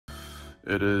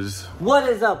It is. What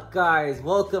is up, guys?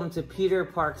 Welcome to Peter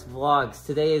Park's vlogs.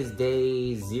 Today is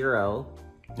day 0.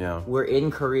 Yeah. We're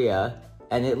in Korea,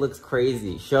 and it looks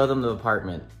crazy. Show them the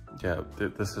apartment. Yeah,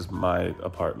 this is my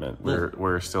apartment.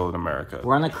 We're still in America.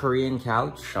 We're on a Korean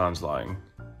couch. Sean's lying.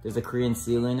 There's a Korean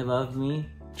ceiling above me.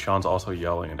 Sean's also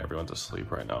yelling and everyone's asleep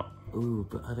right now. Ooh,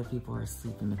 but other people are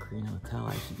asleep in the Korean hotel.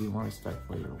 I should be more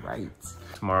respectful. You're right.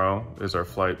 Tomorrow is our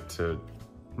flight to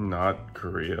not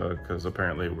Korea, because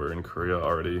apparently we're in Korea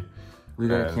already. We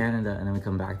go to Canada and then we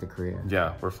come back to Korea.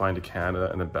 Yeah, we're flying to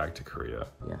Canada and then back to Korea.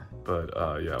 Yeah. But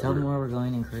yeah. Tell me where we're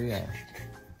going in Korea.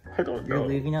 I don't know. You're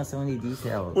leaving out so many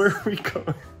details. Where are we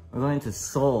going? We're going to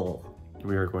Seoul.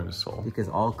 We are going to Seoul. Because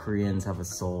all Koreans have a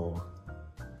soul.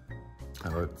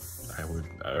 I would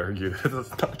argue that that's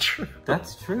not true.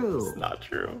 That's true. It's not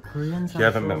true. Koreans have You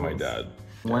haven't souls. met my dad.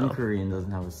 One Korean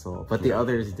doesn't have a soul, but the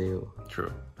others do.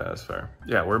 True, that's fair.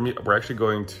 Yeah, we're actually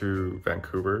going to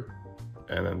Vancouver,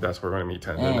 and then that's where we're gonna meet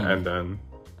Tendon, and then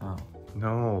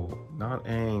no, not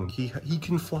Aang. He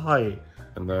can fly,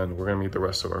 and then we're gonna meet the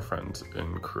rest of our friends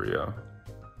in Korea,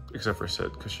 except for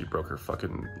Sid, because she broke her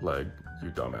fucking leg. You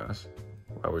dumbass.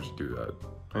 Why would you do that?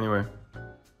 Anyway,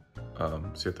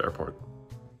 see you at the airport.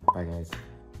 Bye, guys.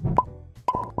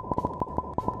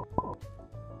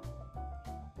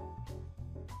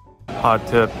 Hot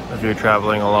tip, if you're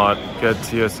traveling a lot, get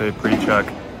TSA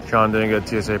pre-check. Sean didn't get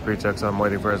TSA pre-check, so I'm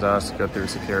waiting for his ass to get through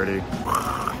security.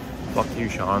 Fuck you,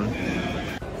 Sean.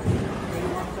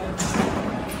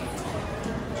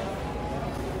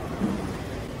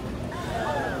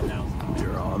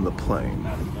 We're on the plane.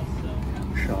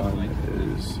 Sean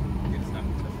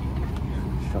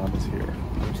is here.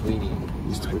 I'm tweeting.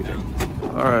 He's tweeting.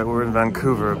 All right, we're in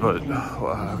Vancouver, but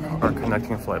our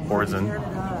connecting flight boards in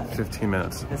 15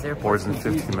 minutes. Boards in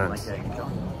 15 minutes.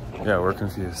 Yeah, we're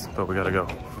confused, but we gotta go.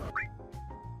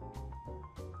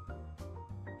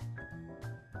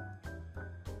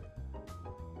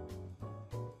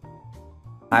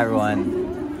 Hi,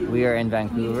 everyone. We are in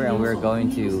Vancouver, and we're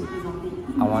going to,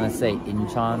 I want to say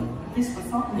Incheon,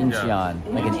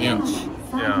 like an inch.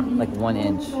 Yeah. Like 1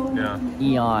 inch. Yeah.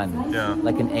 Eon. Yeah.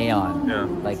 Like an aeon. Yeah.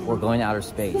 Like we're going to outer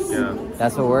space. Yeah.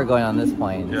 That's where we're going on this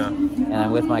plane. Yeah. And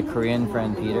I'm with my Korean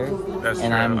friend Peter. That's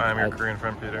and true. I'm your Korean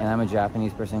friend Peter. And I'm a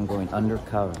Japanese person going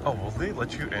undercover. Oh, will they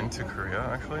let you into Korea,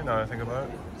 actually, now that I think about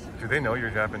it? Do they know you're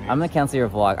Japanese? I'm gonna cancel your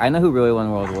vlog. I know who really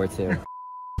won World War II.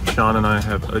 Sean and I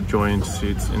have adjoined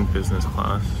seats in business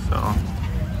class, so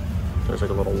there's like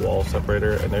a little wall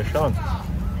separator, and there's Sean.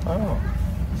 Oh.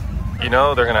 You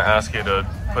know they're gonna ask you to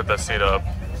put that seat up.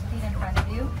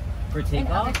 For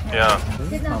takeoff? Yeah.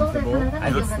 This is comfortable.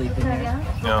 I just sleep in here.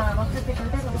 Yeah.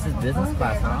 This is business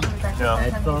class, huh? Yeah.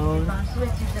 Headphones.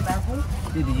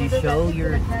 Dude, did you show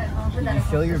your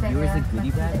viewers the goodie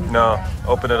bag? No.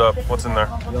 Open it up. What's in there?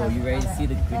 Yo, you ready to see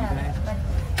the goodie bag?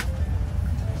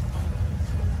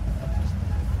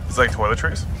 It's like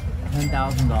toiletries.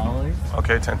 $10,000.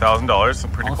 Okay,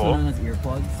 $10,000. Pretty Also cool. known as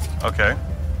earplugs. Okay.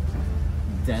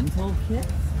 Dental kits.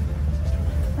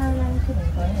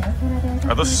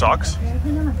 Are those socks?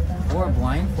 Or a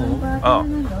blindfold. Oh.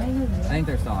 I think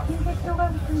they're socks.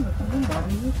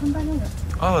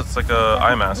 Oh, it's like a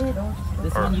eye mask.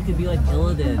 This one you could be like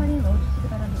Illidan.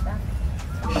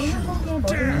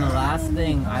 And the last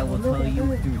thing I will tell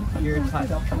you through pure touch.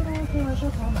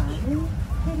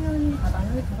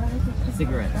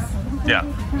 Cigarettes. Yeah,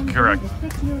 correct.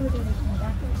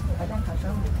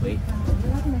 Wait.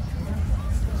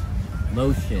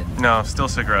 Lotion. No, still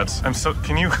cigarettes.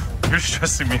 You're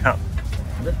stressing me out.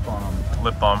 Lip balm.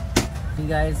 Lip balm. Thank you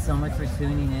guys so much for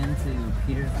tuning in to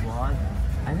Peter's vlog.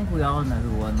 I think we all know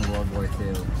who won the World War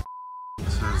II.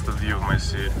 This is the view of my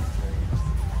seat.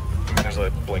 There's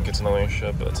like blankets and all that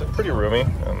shit, but it's like pretty roomy.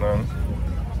 And then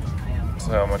this is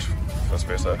how much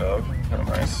space I have. Kind of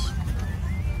nice.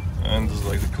 And this is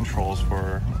like the controls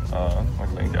for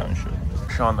like laying down and shit.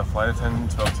 Sean, the flight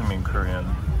attendant spoke to me in Korean.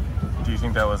 Do you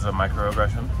think that was a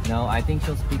microaggression? No, I think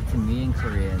she'll speak to me in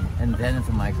Korean, and then it's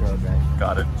a microaggression.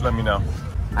 Got it. Let me know.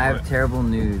 I have terrible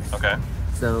news. Okay.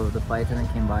 So the flight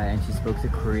attendant came by and she spoke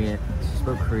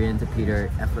Korean to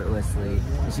Peter effortlessly.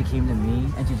 And she came to me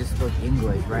and she just spoke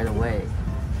English right away.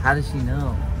 How does she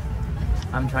know?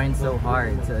 I'm trying so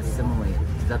hard to assimilate.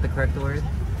 Is that the correct word?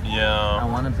 Yeah. I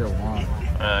want to belong.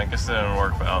 I guess it didn't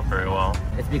work out very well.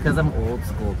 It's because I'm old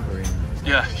school Korean.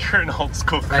 Yeah, you're an old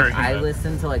school Korean. Like, I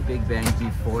listened to like Big Bang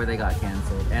before they got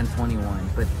canceled, and 21,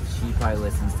 but she probably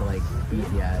listens to like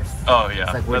BTS. Oh yeah,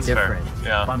 it's like we're that's different. fair.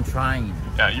 Yeah. But I'm trying.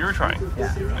 Yeah, you were trying.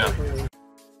 Yeah. Yeah.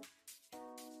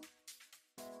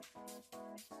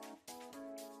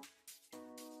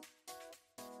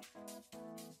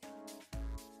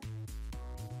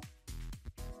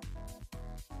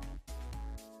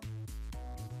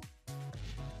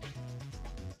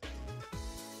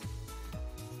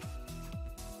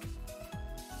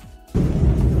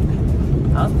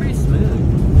 That was pretty smooth.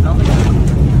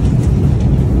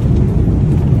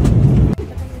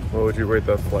 What would you rate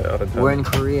that flight out of 10? We're in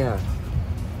Korea.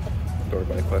 Or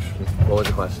my question. What was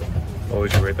the question? What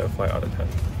would you rate that flight out of 10?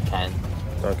 10.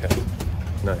 Okay.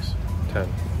 Nice. 10.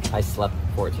 I slept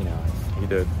 14 hours. You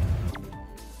did.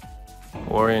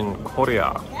 We're in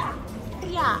Korea.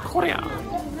 Korea.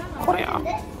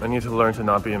 I need to learn to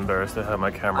not be embarrassed to have my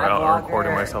camera out and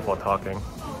recording myself while talking.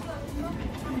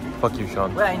 Fuck you,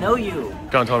 Sean. Wait, I know you.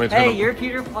 Sean told me to. Hey, you're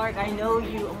Peter Park. I know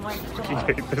you. Oh my god. I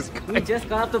hate this guy. We just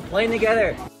got off the plane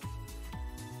together.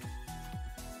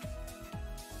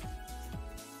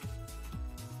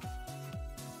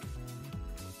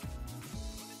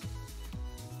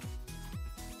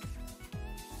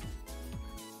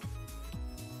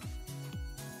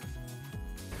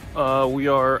 We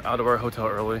are out of our hotel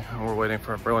early and we're waiting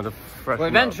for everyone to freshen We're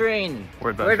adventuring.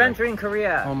 We're adventuring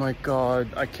Korea. Oh my god,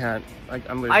 I can't.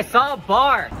 I'm leaving. I saw a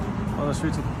bar. On the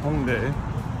streets of Hongdae.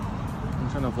 I'm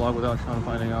trying to vlog without Sean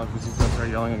finding out because he's gonna start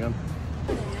yelling again.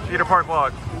 Peter Park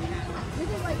vlog.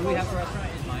 Do we have a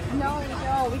restaurant in mind?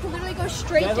 No, we can literally go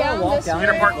straight down this way.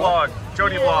 Peter Park vlog.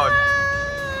 Jody vlog.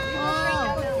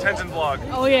 Tenzin vlog.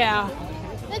 Oh yeah.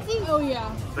 Oh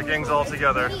yeah. The gang's all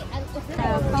together.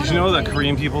 Did you know that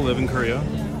Korean people live in Korea?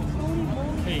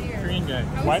 Hey, Korean guy,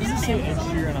 why does it say Ed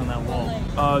Sheeran on that wall?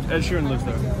 Ed Sheeran lives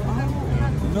there.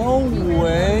 No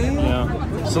way!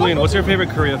 Yeah. Celine, what's your favorite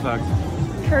Korea fact?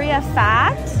 Korea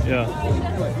fact? Yeah.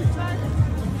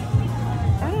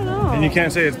 I don't know. And you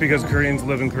can't say it's because Koreans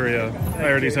live in Korea. I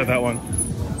already said that one.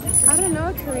 I don't know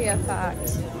a Korea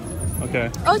fact. Okay.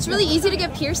 Oh, it's really easy to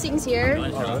get piercings here.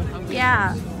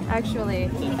 Yeah,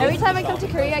 actually. Every time I come to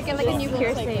Korea, I get like a new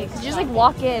piercing. You just like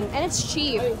walk in, and it's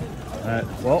cheap. Alright,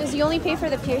 well, Because you only pay for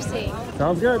the piercing.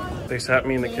 sounds good. They sat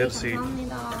me in the kids' seat.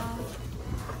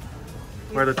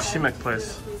 We're at the chimek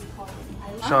place.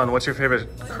 Sean, what's your favorite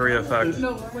Korea fact?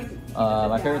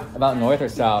 My favorite about North or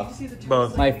South?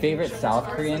 Both. My favorite South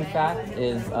Korean fact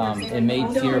is it made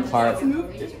Peter Park.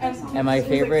 And my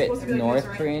favorite North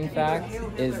Korean fact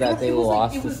is that they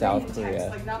lost to South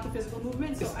Korea.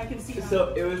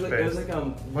 So it was like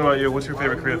What about you? What's your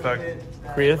favorite Korea fact?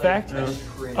 Korea fact?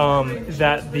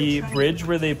 That the bridge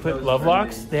where they put love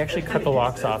locks, they actually cut the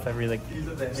locks off every like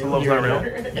So love's not real?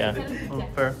 Yeah. Oh,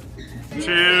 fair.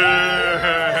 Cheers!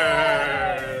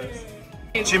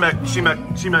 Chimek.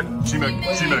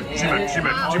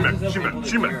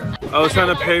 I was trying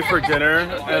to pay for dinner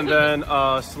and then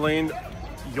Celine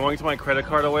yoinked my credit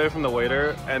card away from the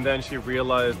waiter and then she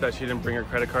realized that she didn't bring her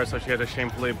credit card so she had to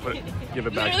shamefully give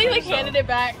it back to me. Literally like handed it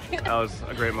back. That was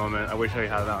a great moment. I wish I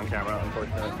had that on camera,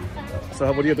 unfortunately. So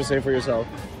what do you have to say for yourself?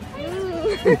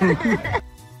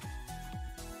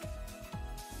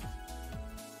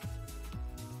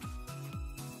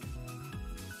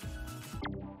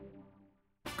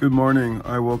 Good morning.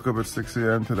 I woke up at 6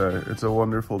 a.m. today. It's a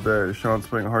wonderful day. Sean's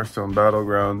playing Hearthstone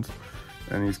Battlegrounds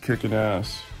and he's kicking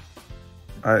ass.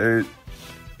 I ate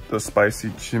the spicy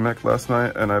chimek last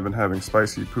night and I've been having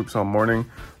spicy poops all morning.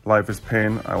 Life is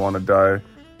pain. I want to die.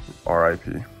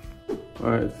 R.I.P.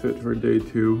 Alright, fit for day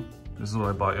 2. This is what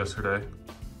I bought yesterday.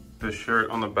 This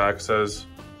shirt on the back says,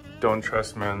 "Don't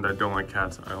trust men that don't like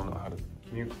cats." I don't know how to.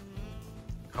 Can you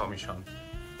call me Sean?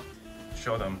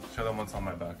 Show them what's on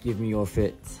my back. Give me your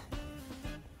fit.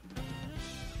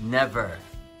 Never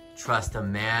trust a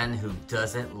man who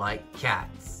doesn't like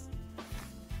cats.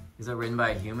 Is it written by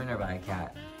a human or by a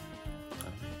cat?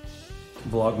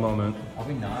 Vlog moment. Are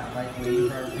we not like waiting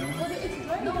for our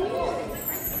film?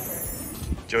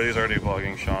 Jody's already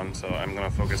vlogging Sean, so I'm gonna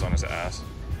focus on his ass.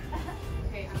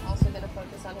 Okay, I'm also gonna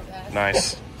focus on his ass.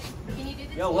 Nice. Can you do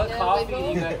this? Yo, what coffee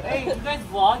you guys? Hey, you guys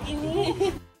vlogging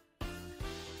me?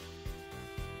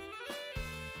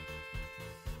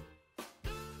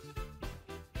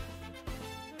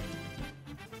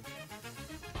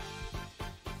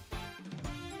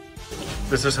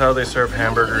 This is how they serve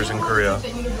hamburgers in Korea.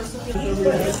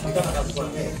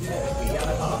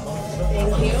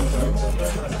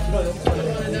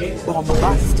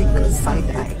 Bombastic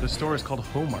side-eye. The store is called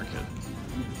Home Market.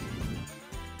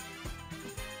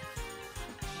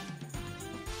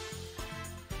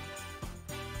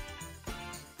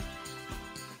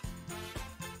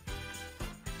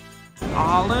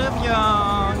 Olive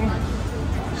Young.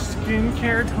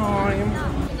 Skincare time.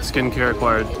 Skincare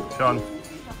acquired. Sean,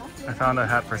 I found a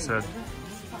hat for Sid.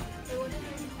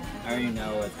 I already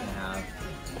know what's gonna have.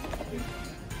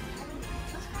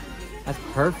 That's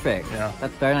perfect. Yeah.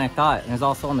 That's better than I thought. And there's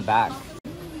also on the back.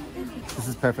 This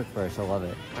is perfect for her. She'll love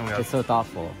it. Yeah. It's so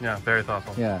thoughtful. Yeah, very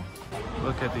thoughtful. Yeah.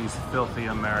 Look at these filthy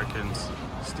Americans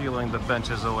stealing the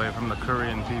benches away from the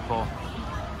Korean people.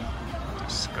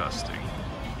 Disgusting.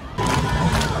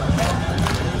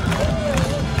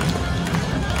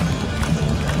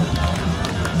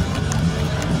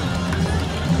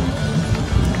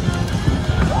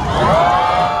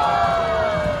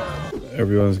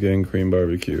 Everyone's getting cream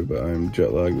barbecue, but I'm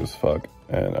jet lagged as fuck,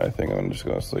 and I think I'm just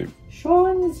gonna sleep.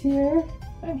 Sean is here,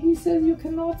 and he says you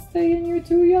cannot stay in your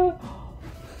tuya.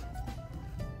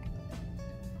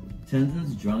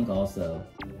 Tenzin's drunk also.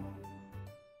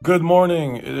 Good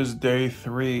morning. It is day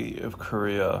 3 of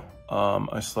Korea.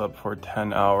 I slept for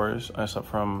 10 hours. I slept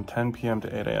from 10 p.m.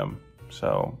 to 8 a.m.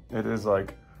 So it is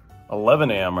like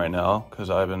 11 a.m. right now because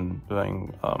I've been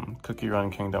doing Cookie Run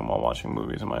Kingdom while watching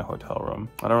movies in my hotel room.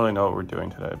 I don't really know what we're doing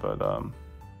today, but I don't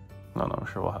know, I'm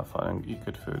sure we'll have fun and eat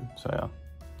good food. So yeah,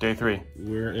 day 3.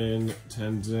 We're in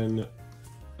Tenzin,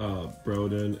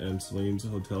 Broden, and Celine's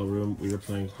hotel room. We were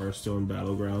playing Hearthstone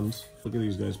Battlegrounds. Look at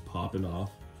these guys popping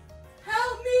off.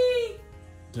 Help me!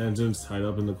 Tenzin's tied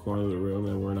up in the corner of the room,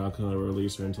 and we're not gonna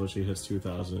release her until she hits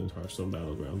 2,000 in Hearthstone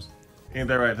Battlegrounds. Ain't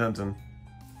that right, Tenzin?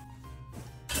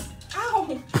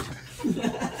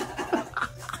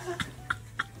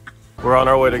 We're on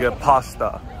our way to get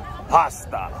pasta.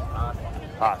 Pasta.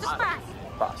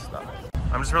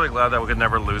 I'm just really glad that we could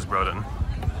never lose Broden.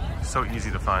 So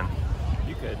easy to find.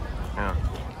 You could. Yeah.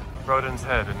 Broden's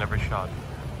head in every shot.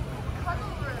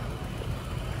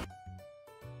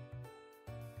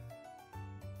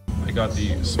 I got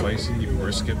the spicy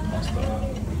brisket pasta.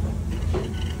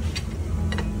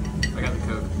 I got the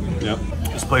Coke. Yep.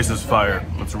 This place is fire.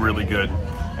 It's really good.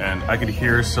 And I could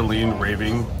hear Celine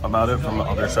raving about it from the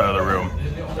other side of the room.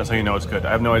 That's how you know it's good.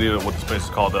 I have no idea what this place is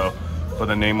called though, but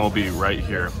the name will be right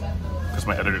here because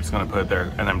my editor's gonna put it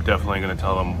there, and I'm definitely gonna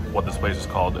tell them what this place is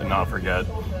called and not forget.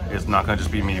 It's not gonna just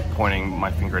be me pointing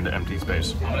my finger into empty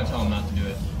space. I'm gonna tell them not to do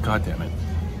it. God damn it.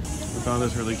 We found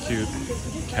this really cute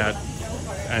cat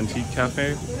antique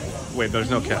cafe. Wait,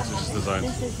 there's no cats, it's just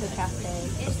designs. This is the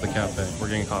cafe. That's the cafe. We're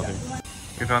getting coffee.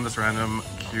 We found this random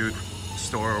cute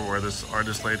store where this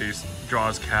artist lady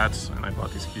draws cats, and I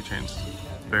bought these keychains.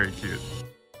 Very cute.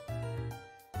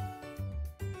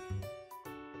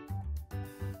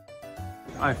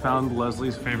 I found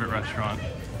Leslie's favorite restaurant.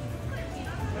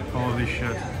 Holy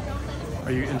shit.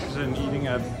 Are you interested in eating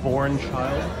a born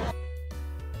child?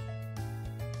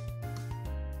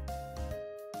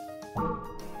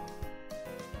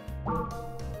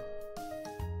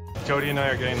 Jody and I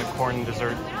are getting the corn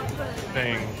dessert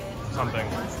thing, something.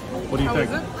 What do you think?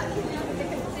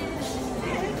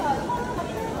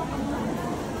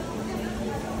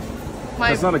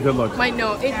 That's not a good look.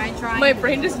 My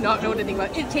brain does not know what to think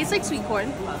about it. It tastes like sweet corn,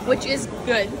 which is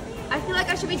good. I feel like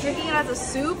I should be drinking it as a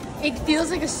soup. It feels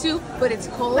like a soup, but it's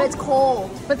cold. But it's cold.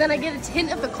 But then I get a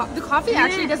hint of the coffee. The coffee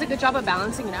actually does a good job of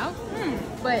balancing it out.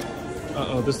 But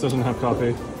Uh-oh, this doesn't have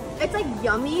coffee. It's like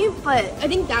yummy, but I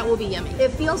think that will be yummy.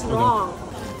 it feels wrong.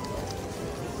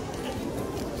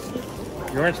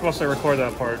 You weren't supposed to record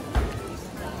that part.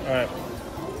 Alright.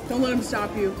 Don't let him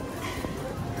stop you.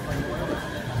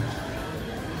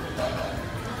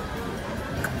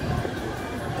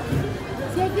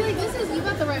 See, I feel like you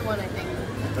got the right one, I think.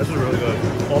 This is really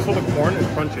good. Also, the corn is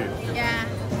crunchy. Yeah,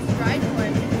 fried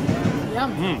corn.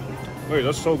 Yum. Wait,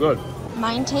 that's so good.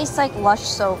 Mine tastes like Lush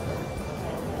soap,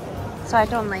 so I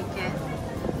don't like it.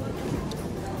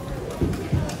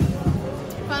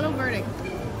 Final verdict.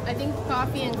 I think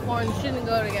coffee and corn shouldn't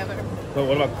go together. But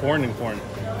what about corn and corn?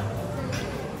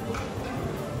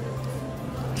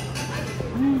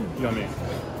 Yummy.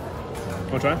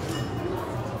 Want to try?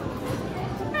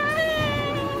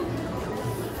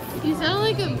 You sound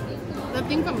like the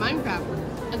thing from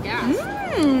Minecraft. A gas.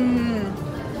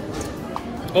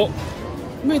 Oh!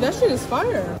 Wait, that shit is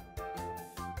fire.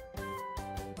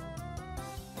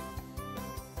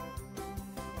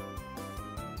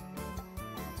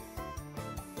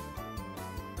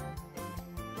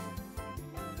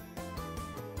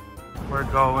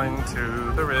 We're going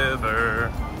to the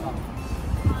river.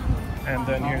 And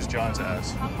then here's John's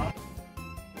ass.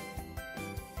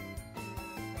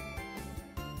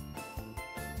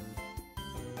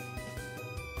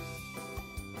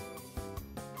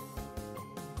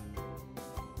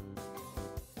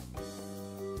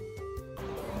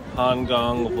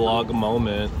 Hanggang vlog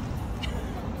moment.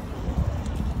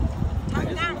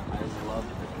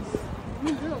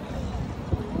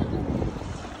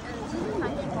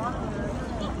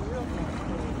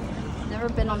 Never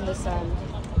been on this end.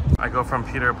 I go from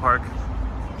Peter Park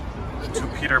to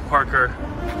Peter Parker.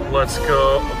 Let's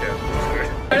go. Okay.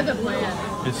 Part of the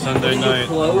plan. It's Sunday night.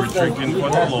 We're drinking for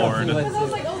the Lord.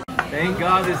 Thank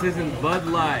God this isn't Bud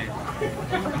Light.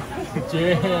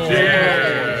 Cheers.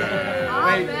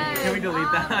 Wait, can we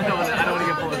delete that? I don't want to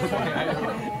get political.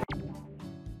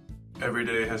 Every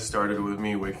day has started with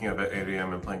me waking up at 8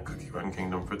 a.m. and playing Cookie Run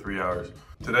Kingdom for 3 hours.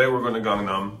 Today we're going to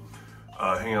Gangnam,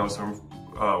 hanging out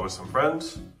with some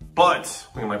friends, but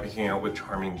we might be hanging out with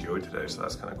Charming Joe today, so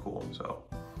that's kind of cool. So,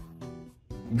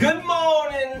 good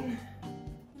morning.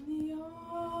 In the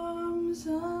arms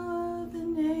of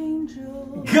an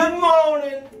angel. Good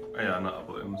morning. Oh, yeah, I'm not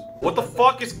uploading this. What the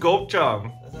fuck is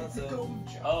Gopchang?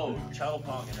 Oh,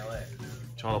 Chalopong in LA.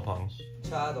 Chalopong.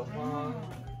 Chalopong.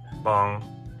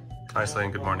 Bong. Hi,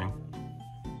 Slane. Good morning.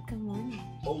 Good morning.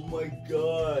 Oh my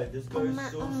god, this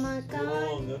guy's so God.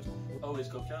 strong. Oh, is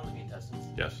Gopchang looking intestines?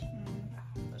 Yes.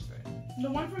 That's right. The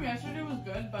one from yesterday was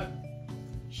good, but...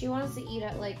 She wants to eat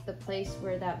at like the place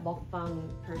where that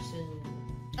mukbang person...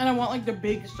 And I want like the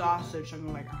big sausage.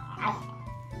 I'm like...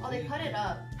 Oh, they cut it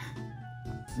up.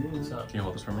 What's up? Can you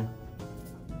hold this for me?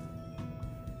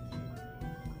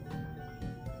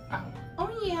 Oh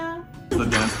yeah. The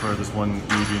dance for this one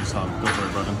Eugene song. Go for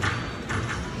it, brother.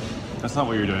 That's not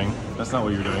what you're doing. That's not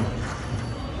what you're doing.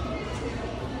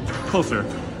 Closer.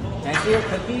 Can I see your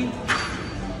cookie?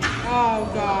 Oh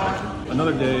god.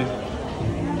 Another day,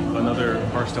 another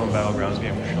Hearthstone Battlegrounds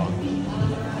game for Sean.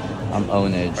 I'm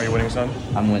ownage. Are you winning, son?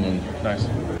 I'm winning. Nice.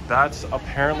 That's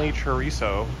apparently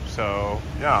chorizo, so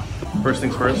yeah. First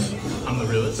things first. I'm the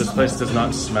realist. This place does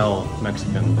not smell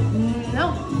Mexican.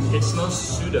 No. It smells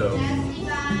pseudo.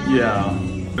 Yeah.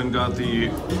 Then got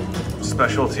the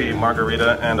specialty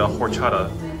margarita and a horchata.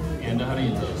 And a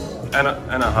jarritos.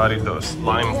 And a jarritos,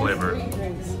 lime flavor.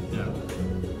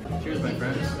 Yeah. Cheers, my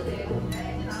friends.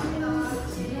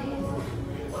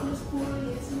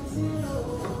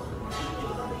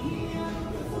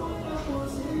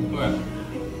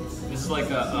 What? This is like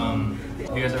a,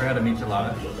 you guys ever had a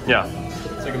michelada? Yeah.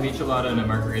 It's like a michelada and a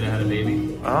margarita had a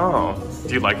baby. Oh.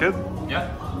 Do you like it? Yeah.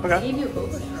 Okay.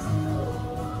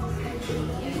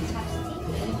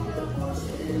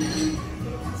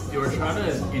 The horchata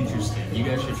is interesting. You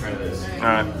guys should try this.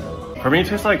 Alright. For me, it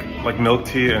tastes like milk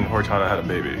tea and horchata had a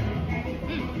baby.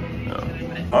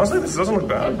 Yeah. Honestly, this doesn't look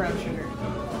bad.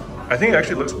 I think it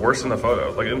actually looks worse in the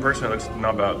photo. Like in person, it looks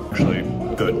not bad. Actually,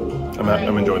 good.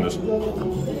 I'm enjoying this.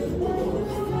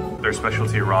 Their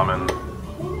specialty ramen.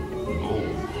 Ooh.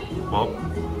 Well,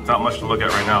 not much to look at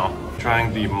right now.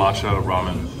 Trying the matcha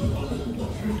ramen.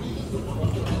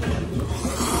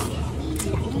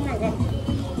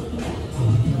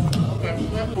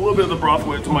 A little bit of the broth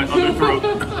went to my other throat.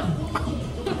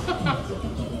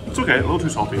 It's okay, a little too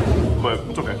salty, but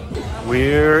it's okay.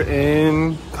 We're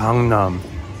in Gangnam.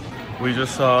 We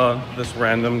just saw this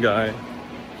random guy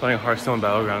playing Hearthstone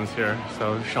Battlegrounds here.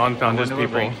 So Sean found his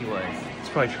people. It's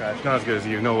probably trash. Not as good as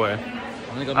you, no way.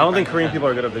 I don't think Korean people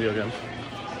are good at video games.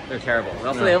 They're terrible.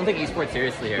 Also, they don't take esports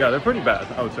seriously here. Yeah, they're pretty bad,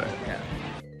 I would say. Yeah.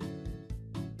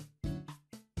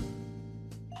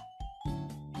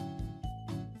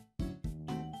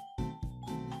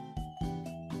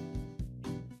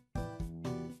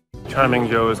 Charming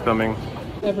Joe is coming.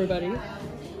 Everybody.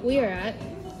 We are at,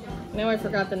 now I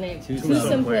forgot the name.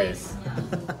 Some Place.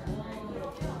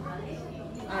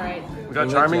 Alright. We got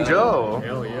Charming Joe.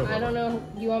 I don't know,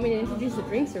 you want me to introduce the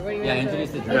drinks or what do you want? Yeah,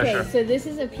 introduce the drinks. Okay, Yeah, sure. so this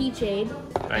is a peachade.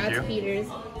 Thank That's you. Peter's.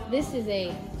 This is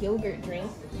a yogurt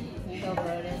drink. Go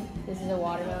Broden. This is a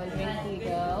watermelon drink. Here you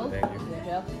go. Thank you. Here you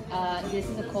go. This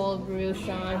is a cold brew,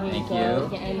 Sean. Here you Thank go.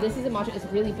 you. Yeah, and this is a matcha. It's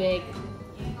really big.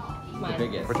 Mine. The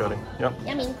biggest. For Jody. Yeah.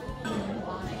 Yummy.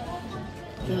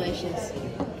 Delicious.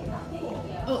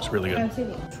 It's really good.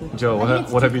 Absolutely. Joe,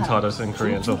 what have you taught us in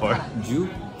Korean so far? Ju?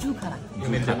 You want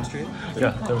me to demonstrate?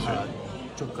 Yeah, demonstrate.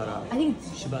 I think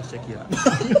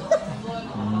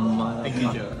Thank you,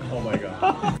 Joe. Oh my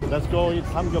god. Let's go eat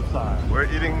samgyeopsal. We're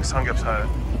eating samgyeopsal.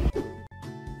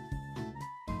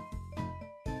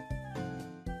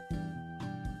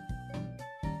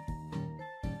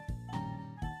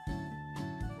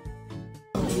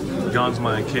 John's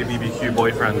my KBBQ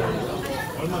boyfriend.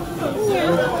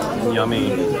 Yummy.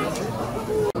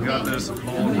 We got this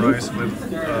bowl of rice with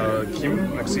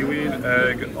kim, like seaweed,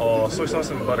 egg, soy sauce,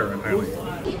 and butter apparently.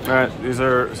 Alright, these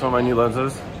are some of my new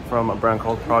lenses from a brand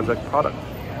called Project Product.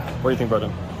 What do you think,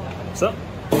 Broden? What's up?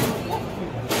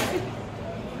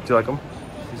 Do you like them?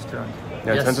 He's drunk.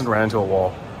 Yeah, Yes. Tenzin ran into a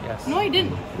wall. Yes. No, I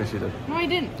didn't. Yes, she did. No, I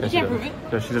didn't. Yes, You she can't did. prove it.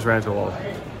 Yeah, she just ran into a wall.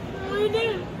 No, I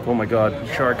didn't. Oh my god,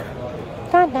 shark.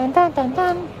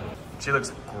 She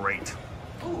looks great.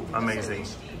 Amazing.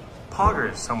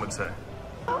 Poggers, some would say.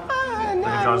 Look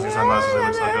at John's new sunglasses, they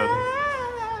look so good.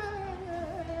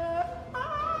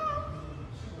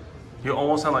 You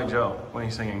almost sound like Joe when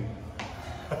he's singing.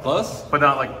 Close? But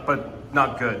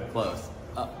not good. Close.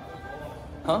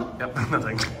 Huh? Yep,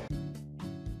 nothing.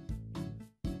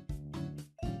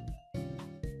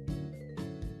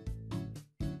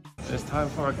 It's time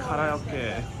for a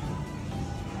karaoke.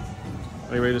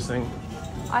 Are you ready to sing?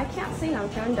 I can't sing, I'm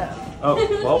turned up. Oh,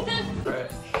 well. Alright.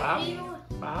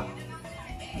 Bop.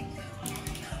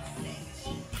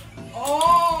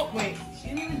 Oh, wait. She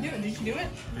didn't even do it. Did she do it?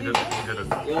 He did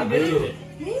it. I did it.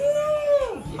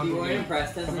 Woo! If you weren't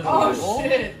impressed, that's a Oh,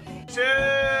 shit. Cheers!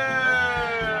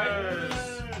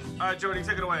 Alright, Jody,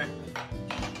 take it away.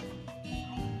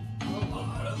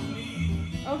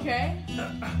 Okay.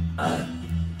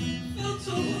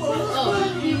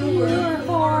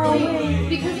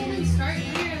 Because it didn't start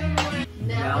here.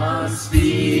 Now I'm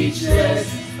speechless,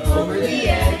 over the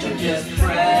edge, I'm just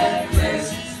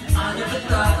breathless. I never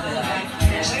thought that I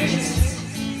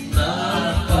could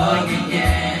love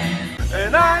again.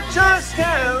 And I just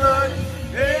can't look,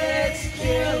 it's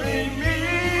killing me.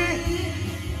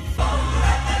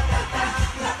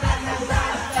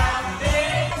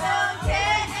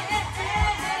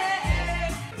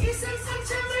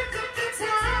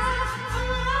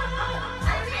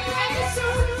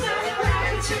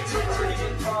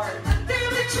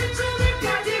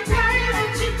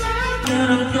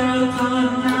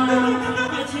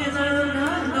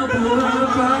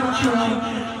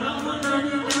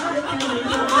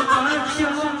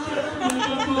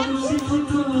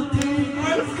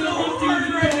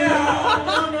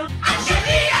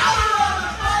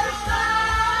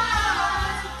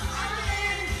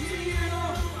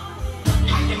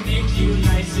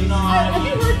 Have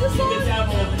you heard this song?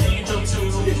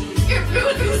 Your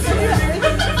food is so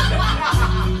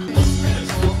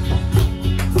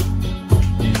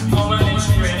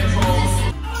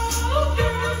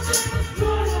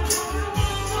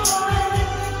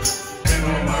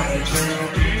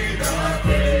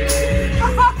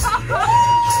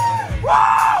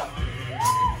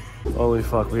Holy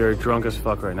fuck, we are drunk as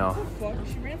fuck right now. fuck,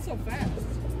 she ran so fast.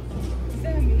 Is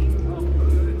that me?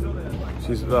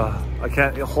 She's, I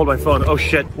can't hold my phone. Oh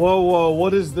shit. Whoa,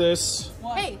 what is this?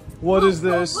 Hey. What is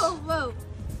this? Whoa.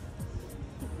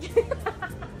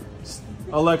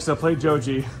 Alexa, play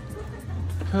Joji.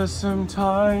 Cause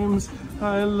sometimes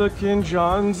I look in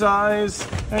John's eyes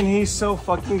and he's so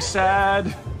fucking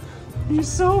sad. He's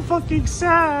so fucking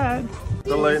sad.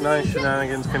 The late night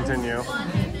shenanigans continue.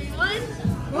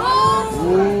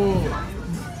 Ooh.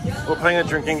 We're playing a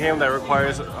drinking game that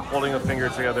requires holding a finger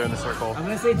together in a circle. I'm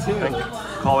gonna say 2. And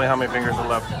calling how many fingers are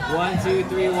left. 1, 2,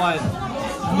 3, 1.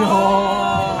 No!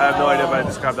 I have no idea if I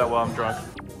described that well, I'm drunk.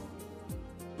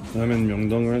 I'm in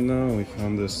Myeongdong right now. We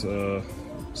found this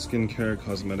skincare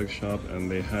cosmetic shop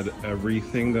and they had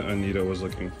everything that Anita was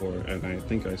looking for, and I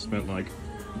think I spent like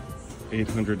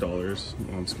 $800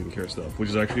 on skincare stuff, which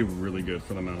is actually really good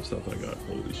for the amount of stuff I got.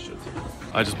 Holy shit.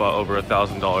 I just bought over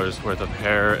 $1,000 worth of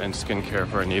hair and skincare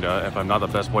for Anita. If I'm not the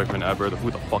best boyfriend ever, then who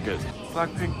the fuck is?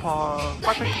 Blackpink paw.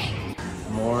 Blackpink.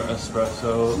 More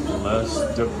espresso, less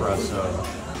depresso.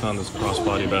 Found this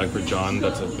crossbody bag for John.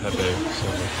 That's a Pepe.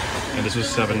 And this was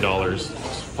 $7. It's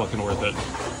fucking worth it.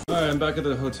 Alright, I'm back at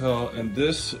the hotel, and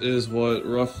this is what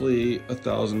roughly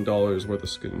 $1,000 worth of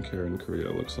skincare in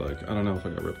Korea looks like. I don't know if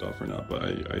I got ripped off or not, but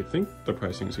I think the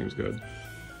pricing seems good.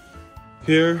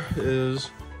 Here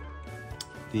is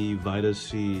the Vita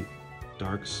C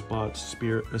Dark Spot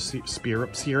Serum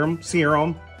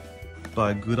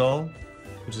by Goodall,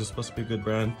 which is supposed to be a good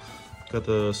brand. Got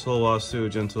the Solwasu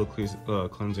Gentle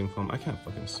Cleansing Foam. I can't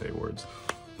fucking say words.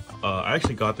 I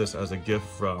actually got this as a gift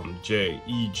from Jay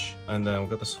each, and then we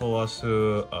got the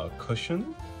Solwasu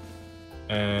cushion,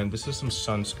 and this is some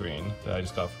sunscreen that I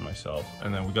just got for myself,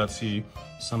 and then we got to see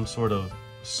some sort of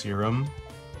serum.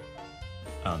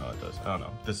 I don't know what it does. I don't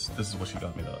know. This is what she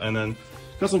got me though, and then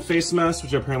got some face masks,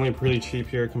 which are apparently pretty cheap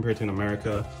here compared to in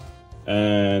America,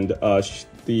 and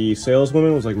the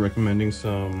saleswoman was like recommending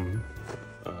some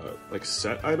like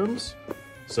set items,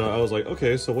 so I was like,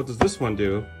 okay, so what does this one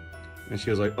do? And she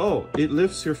was like, oh, it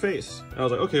lifts your face. And I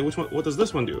was like, okay, which one? What does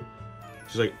this one do?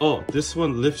 She's like, oh, this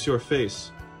one lifts your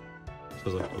face. So I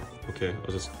was like, oh, okay,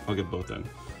 I'll get both then.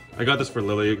 I got this for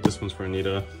Lily. This one's for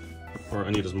Anita, or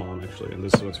Anita's mom actually, and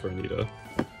this one's for Anita.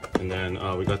 And then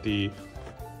we got the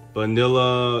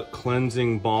vanilla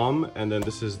cleansing balm, and then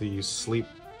this is the sleep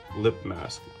lip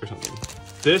mask or something.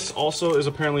 This also is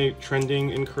apparently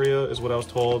trending in Korea, is what I was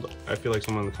told. I feel like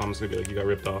someone in the comments is gonna be like, you got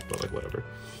ripped off, but like whatever.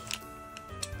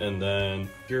 And then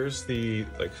here's the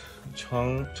like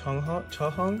Chahang.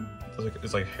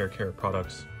 It's like hair care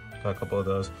products. Got a couple of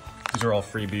those. These are all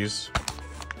freebies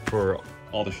for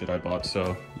all the shit I bought.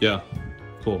 So yeah,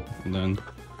 cool. And then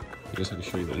I guess I can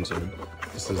show you the inside.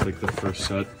 This is like the first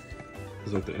set. This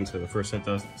is like the inside of the first set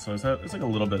does. So it's like a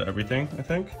little bit of everything, I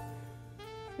think.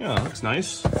 Yeah, looks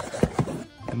nice.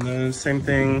 And then same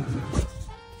thing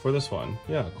for this one.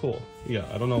 Yeah, cool. Yeah,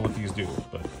 I don't know what these do,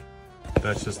 but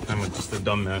that's just, I'm just a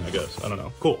dumb man, I guess. I don't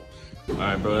know. Cool. All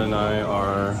right, brother and I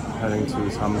are heading to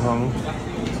Samsung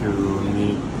to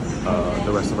meet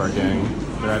the rest of our gang.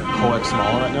 They're at QuarterJade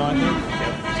Mall right now, I think.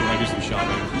 Yeah. So we're gonna do some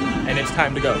shopping. And it's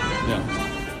time to go. Yeah.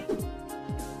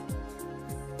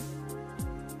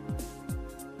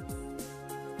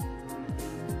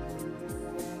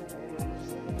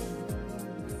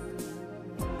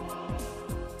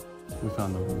 We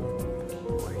found them.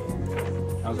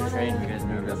 How's the train? You guys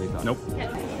know where they got? Nope. All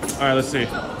right, let's see.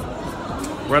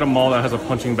 We're at a mall that has a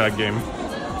punching bag game.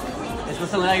 It's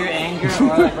supposed to let out your anger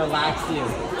or like relax you.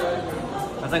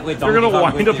 I was like, wait, you're gonna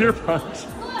wind up your punch.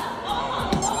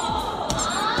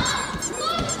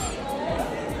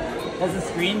 Does the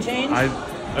screen change?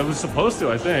 I was supposed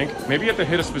to, I think. Maybe you have to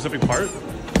hit a specific part.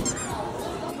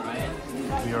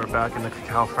 We are back in the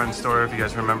Kakao Friends store, if you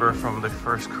guys remember from the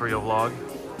first Korea vlog.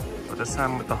 But this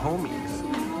time with the homies.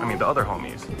 I mean, the other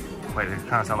homies. Wait, it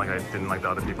kind of sounded like I didn't like the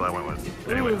other people I went with.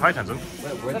 Anyway, hi Tenzin.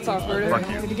 That's awkward. Fuck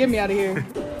you. To get me out of here.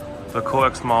 The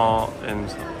QuarterJade Mall in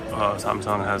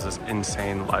Samsung has this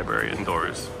insane library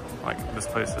indoors. Like, this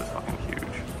place is fucking huge.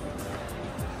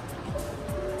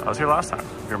 I was here last time,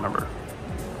 if you remember.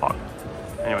 Fuck.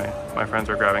 Anyway, my friends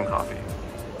are grabbing coffee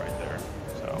right there.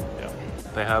 So, yeah.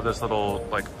 They have this little,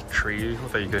 like, tree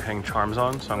that you could hang charms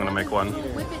on, so I'm gonna make one.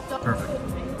 Perfect.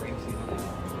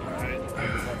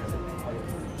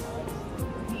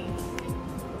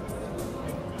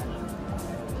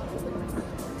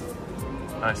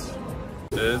 Nice.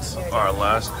 It's our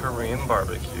last Korean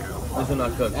barbecue. This will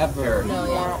not cook. Ever. No,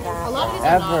 yeah. A lot of these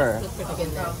Ever. are not cooked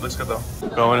in there. Looks good though.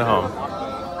 Going home.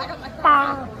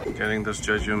 Getting this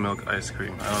Jeju milk ice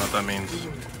cream. I don't know what that means.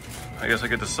 I guess I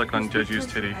get to suck on Jeju's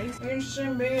titty. Are you interested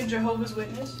in being a Jehovah's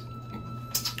Witness?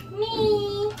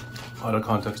 Me. Out of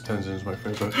context, Tenzin is my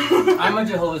favorite. I'm a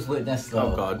Jehovah's Witness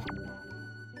though. Oh god.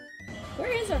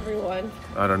 Where is everyone?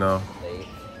 I don't know.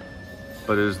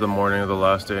 But it is the morning of the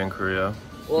last day in Korea.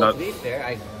 Well, to be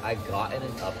fair, I got in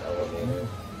an up elevator.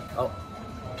 Oh,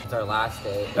 it's our last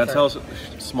day. That's how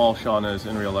small Sean is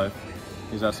in real life.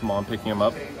 He's that small. I'm picking him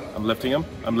up. I'm lifting him.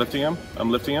 I'm lifting him.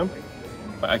 I'm lifting him.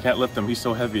 But I can't lift him. He's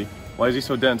so heavy. Why is he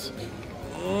so dense?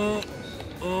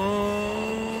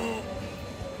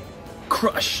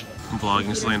 Crush. I'm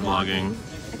vlogging, Selene vlogging.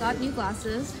 I got new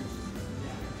glasses.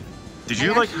 Did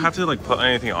you like have to like put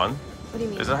anything on? What do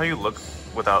you mean? Is that how you look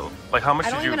without like how much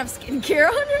I did don't you? even have skincare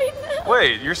on right now.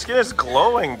 Wait, your skin is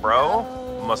glowing, bro.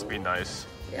 No. Must be nice.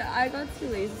 Yeah, I got too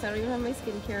lazy, so I don't even have my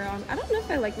skincare on. I don't know if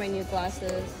I like my new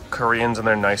glasses. Koreans and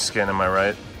their nice skin, am I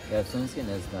right? Yeah, Slim skin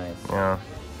is nice. Yeah.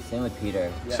 Same with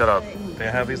Peter. Shut up. They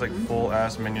have these like full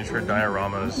ass miniature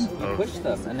dioramas You push of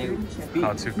them and they speak.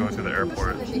 how to go to the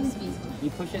airport. You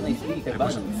push it and they speak. They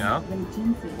push it, yeah?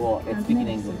 Well, it's speaking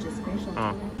English.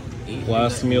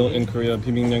 Last meal in Korea,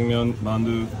 bibimbap,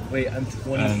 mandu. Wait, I'm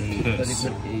 28, and but piss. they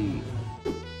put 8.